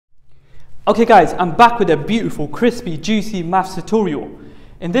Okay guys, I'm back with a beautiful, crispy, juicy maths tutorial.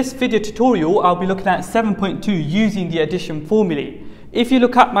 In this video tutorial, I'll be looking at 7.2 using the addition formulae. If you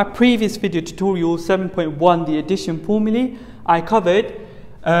look at my previous video tutorial, 7.1, the addition formulae, I covered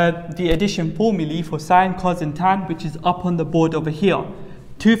the addition formulae for sine, cos and tan, which is up on the board over here.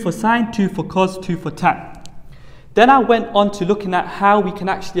 2 for sine, 2 for cos, 2 for tan. Then I went on to looking at how we can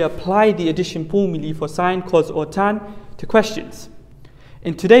actually apply the addition formulae for sine, cos or tan to questions.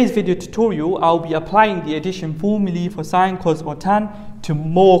 In today's video tutorial, I'll be applying the addition formulae for sine, cos or tan to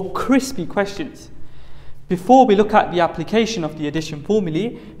more crispy questions. Before we look at the application of the addition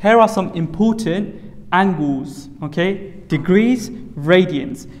formulae, here are some important angles, okay? Degrees,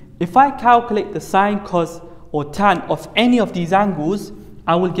 radians. If I calculate the sine, cos or tan of any of these angles,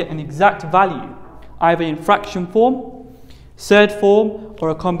 I will get an exact value, either in fraction form, surd form,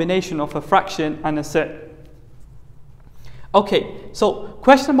 or a combination of a fraction and a surd. Okay, so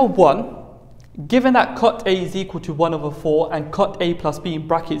question number 1, given that cot A is equal to 1 over 4 and cot A plus B in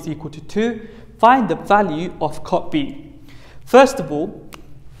brackets is equal to 2, find the value of cot B. First of all,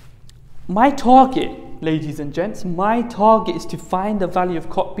 my target, ladies and gents, my target is to find the value of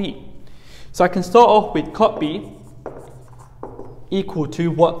cot B. So I can start off with cot B equal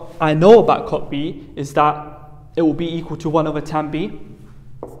to what I know about cot B is that it will be equal to 1 over tan B.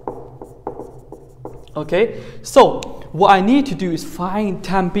 Okay, so what I need to do is find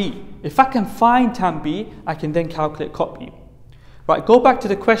tan B. If I can find tan B, I can then calculate cot B. Right, go back to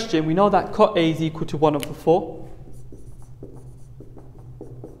the question. We know that cot A is equal to 1 over 4.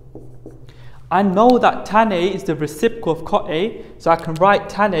 I know that tan A is the reciprocal of cot A, so I can write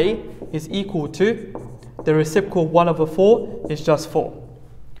tan A is equal to the reciprocal of 1 over 4 is just 4.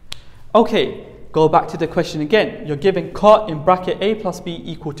 Okay, go back to the question again. You're given cot in bracket A plus B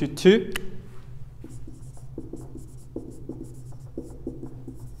equal to 2.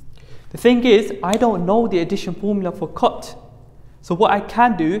 The thing is, I don't know the addition formula for cot. So what I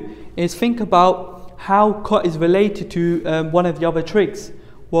can do is think about how cot is related to one of the other trigs.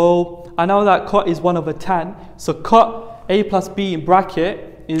 Well, I know that cot is 1 over tan, so cot A plus B in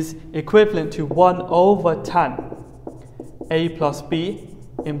bracket is equivalent to 1 over tan A plus B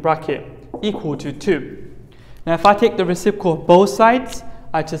in bracket equal to 2. Now if I take the reciprocal of both sides,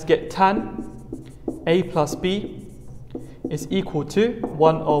 I just get tan A plus B is equal to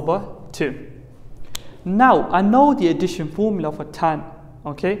 1 over 2. Now I know the addition formula for tan,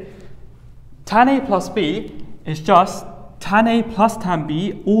 okay? Tan A plus B is just tan A plus tan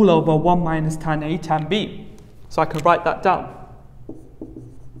B all over 1 minus tan A tan B. So I can write that down.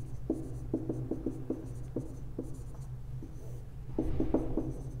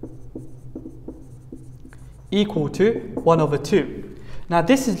 Equal to 1 over 2. Now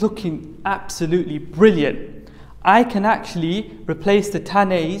this is looking absolutely brilliant. I can actually replace the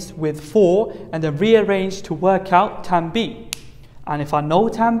tan A's with 4 and then rearrange to work out tan B. And if I know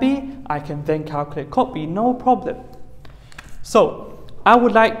tan B, I can then calculate cot B, no problem. So I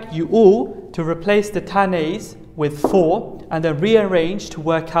would like you all to replace the tan A's with 4 and then rearrange to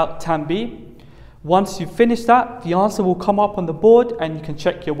work out tan B. Once you finish that, the answer will come up on the board and you can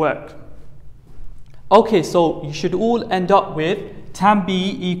check your work. Okay, so you should all end up with tan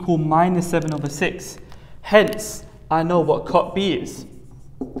B equal minus 7 over 6. Hence, I know what cot B is.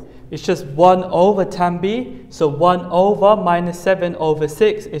 It's just 1 over tan B, so 1 over minus 7 over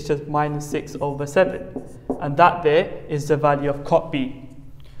 6 is just minus 6 over 7. And that there is the value of cot B.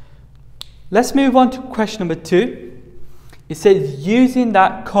 Let's move on to question number 2. It says, using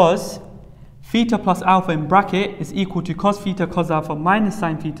that cos theta plus alpha in bracket is equal to cos theta cos alpha minus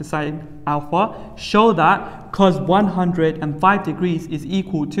sine theta sine alpha, show that cos 105 degrees is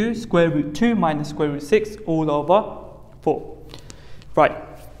equal to square root 2 minus square root 6 all over 4. Right,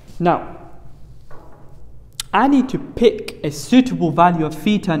 now I need to pick a suitable value of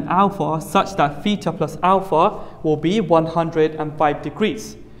theta and alpha such that theta plus alpha will be 105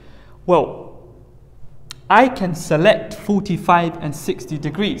 degrees. Well, I can select 45 and 60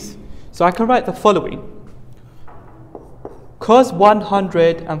 degrees. So I can write the following. Cos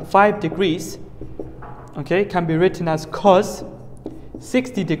 105 degrees, okay, can be written as cos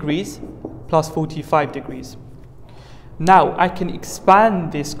 60 degrees plus 45 degrees. Now I can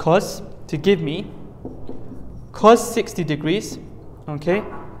expand this cos to give me cos 60 degrees, okay,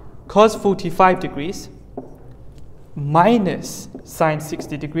 cos 45 degrees minus sine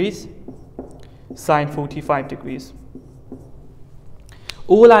 60 degrees, sine 45 degrees.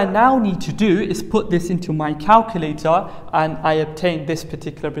 All I now need to do is put this into my calculator and I obtain this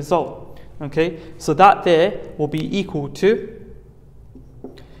particular result. Okay, so that there will be equal to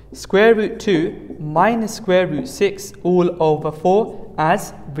square root 2 minus square root 6 all over 4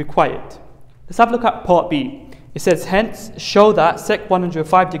 as required. Let's have a look at part B. It says, hence, show that sec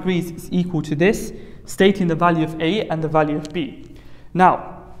 105 degrees is equal to this, stating the value of A and the value of B.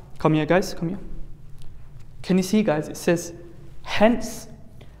 Now, come here guys, come here. Can you see guys, it says, hence,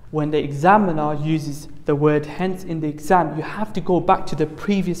 when the examiner uses the word hence in the exam, you have to go back to the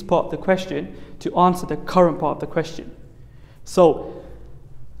previous part of the question to answer the current part of the question. So,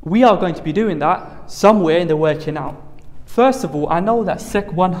 we are going to be doing that somewhere in the working out. First of all, I know that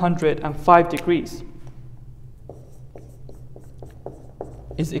sec 105 degrees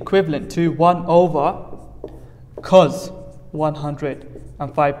is equivalent to 1 over cos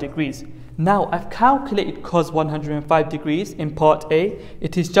 105 degrees. Now, I've calculated cos 105 degrees in part A.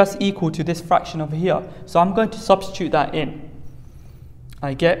 It is just equal to this fraction over here. So I'm going to substitute that in.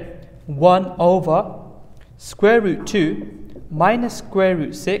 I get 1 over square root 2 minus square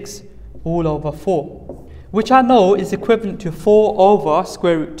root 6 all over 4, which I know is equivalent to 4 over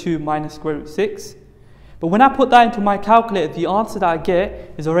square root 2 minus square root 6. But when I put that into my calculator, the answer that I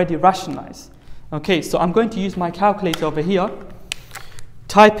get is already rationalized. Okay, so I'm going to use my calculator over here.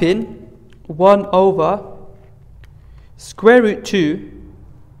 Type in 1 over square root 2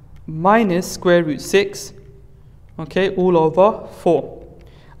 minus square root 6, okay, all over 4.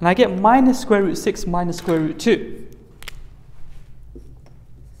 And I get minus square root 6 minus square root 2.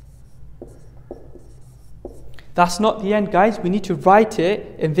 That's not the end, guys. We need to write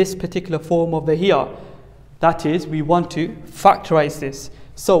it in this particular form over here. That is, we want to factorize this.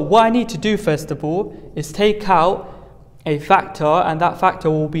 So what I need to do first of all is take out a factor, and that factor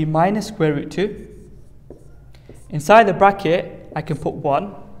will be minus square root 2. Inside the bracket, I can put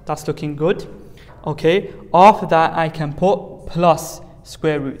 1. That's looking good. Okay, after that, I can put plus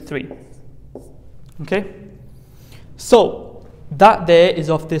square root 3. Okay, so that there is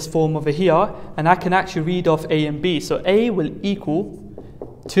of this form over here, and I can actually read off A and B. So A will equal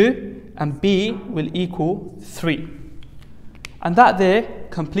 2 and B will equal 3. And that there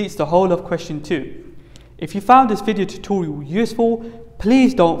completes the whole of question 2. If you found this video tutorial useful,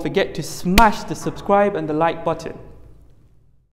 please don't forget to smash the subscribe and the like button.